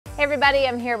Hey everybody,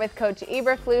 I'm here with Coach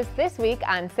Eberflus this week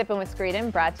on Sippin with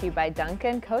Screeden, brought to you by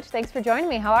Dunkin. Coach, thanks for joining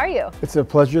me. How are you? It's a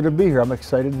pleasure to be here. I'm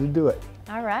excited to do it.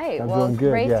 All right. I'm doing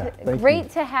good. Great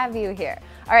to have you here.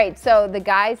 All right, so the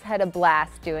guys had a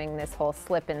blast doing this whole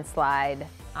slip and slide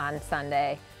on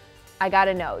Sunday. I got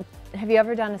to know, have you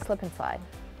ever done a slip and slide?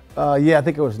 Yeah, I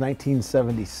think it was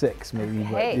 1976 maybe.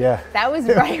 Hey, but yeah. That was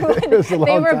right when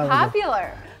they were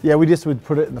popular. Yeah, we just would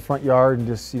put it in the front yard and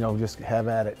just, just have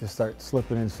at it, just start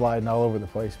slipping and sliding all over the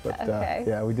place. But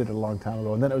yeah, we did it a long time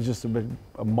ago. And then it was just a big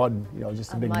mud,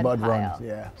 just a big mud run.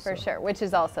 Yeah, for sure, which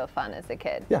is also fun as a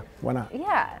kid. Yeah, why not?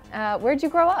 Yeah. Where'd you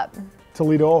grow up?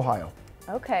 Toledo, Ohio.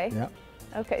 Okay. Yeah.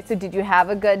 Okay, so did you have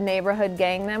a good neighborhood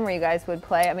gang then where you guys would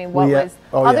play? I mean,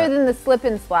 other than the slip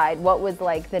and slide, what was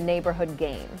like the neighborhood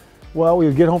game? Well, we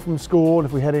would get home from school, and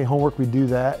if we had any homework, we'd do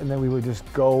that, and then we would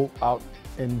just go out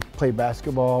and play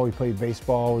basketball. We played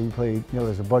baseball. We played,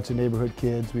 there's a bunch of neighborhood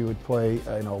kids. We would play,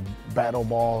 battle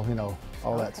ball,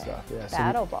 all that stuff. Yeah.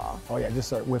 Battle ball. Oh yeah, just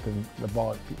start whipping the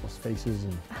ball at people's faces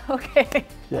and. Okay.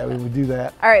 Yeah, we would do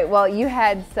that. All right. Well, you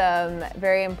had some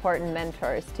very important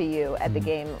mentors to you at the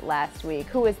game last week.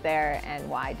 Who was there and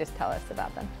why? Just tell us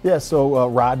about them. Yeah. So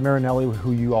Rod Marinelli,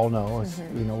 who you all know,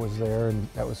 was there, and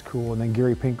that was cool. And then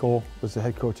Gary Pinkel was the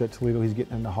head coach at Toledo. He's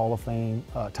getting in the Hall of Fame.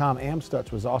 Tom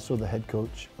Amstutz was also the head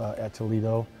coach at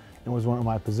Toledo, and was one of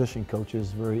my position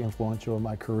coaches, very influential in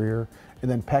my career. And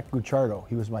then Pat Gucciardo,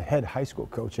 he was my head high school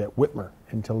coach at Whitmer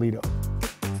in Toledo.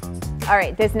 All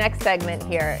right, this next segment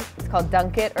here, it's called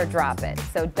Dunk It or Drop It.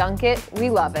 So dunk it,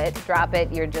 we love it. Drop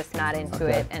it, you're just not into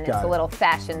it. And it's a little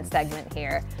fashion segment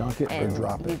here. Dunk it or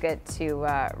drop it. You get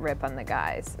to rip on the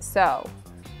guys. So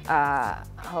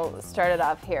I'll start it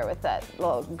off here with that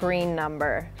little green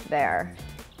number there.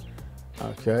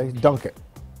 Okay, dunk it.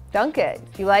 Dunk it.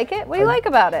 Do you like it? What do you like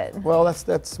about it? Well,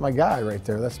 that's my guy right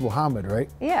there. That's Muhammad, right?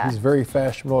 Yeah. He's very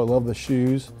fashionable. I love the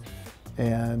shoes.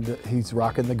 And he's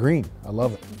rocking the green. I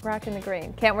love it. Rocking the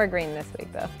green. Can't wear green this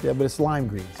week, though. Yeah, but it's lime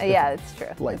green. Yeah, it's true.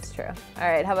 Light. It's true. All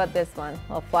right, how about this one?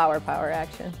 A little flower power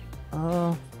action.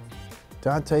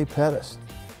 Dante Pettis.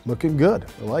 Looking good.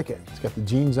 I like it. He's got the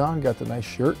jeans on, got the nice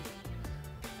shirt.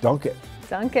 Dunk it.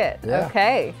 Dunk it. Yeah.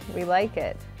 Okay, we like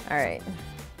it. All right.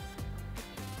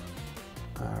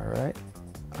 All right.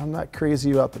 I'm not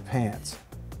crazy about the pants.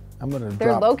 I'm going to drop.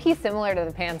 They're low-key similar to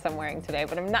the pants I'm wearing today,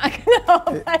 but I'm not going to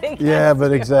hold that against Yeah,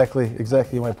 but you.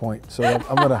 exactly my point. So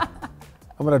I'm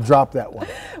gonna drop that one.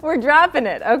 We're dropping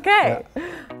it. Okay. Yeah.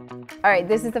 All right,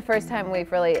 this is the first time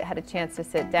we've really had a chance to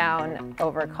sit down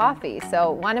over coffee.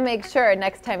 So want to make sure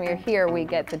next time you're here we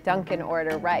get the Dunkin'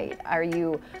 order right. Are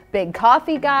you a big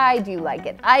coffee guy? Do you like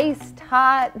it iced,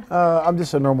 hot? I'm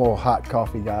just a normal hot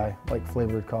coffee guy, like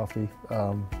flavored coffee.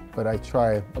 But I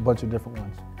try a bunch of different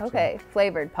ones. Okay, so.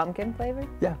 Flavored, pumpkin flavored?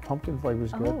 Yeah, pumpkin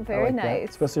flavor's good. Oh, very nice. That,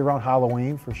 especially around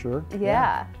Halloween for sure.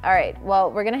 Yeah. All right,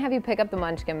 well, we're gonna have you pick up the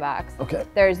Munchkin box. Okay.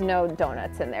 There's no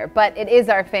donuts in there, but it is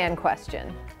our fan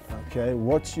question. Okay,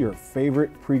 what's your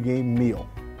favorite pregame meal?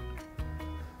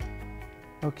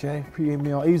 Okay, pregame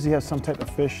meal. I usually have some type of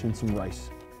fish and some rice.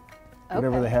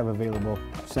 Whatever they have available,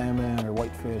 salmon or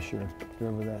whitefish or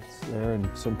whatever that's there, and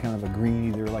some kind of a green,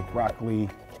 either like broccoli,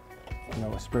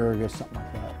 asparagus, something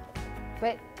like that.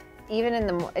 But even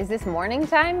is this morning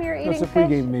time you're eating It's a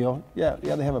pregame meal. Yeah,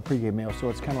 they have a pregame meal, so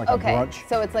it's kind of like a brunch.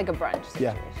 So it's like a brunch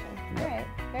situation. Yeah. All right,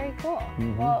 very cool.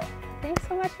 Well, thanks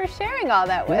so much for sharing all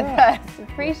that with us.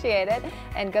 Appreciate it.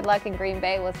 And good luck in Green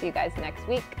Bay. We'll see you guys next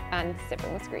week on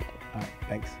Sippin with Screeden. All right,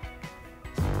 thanks.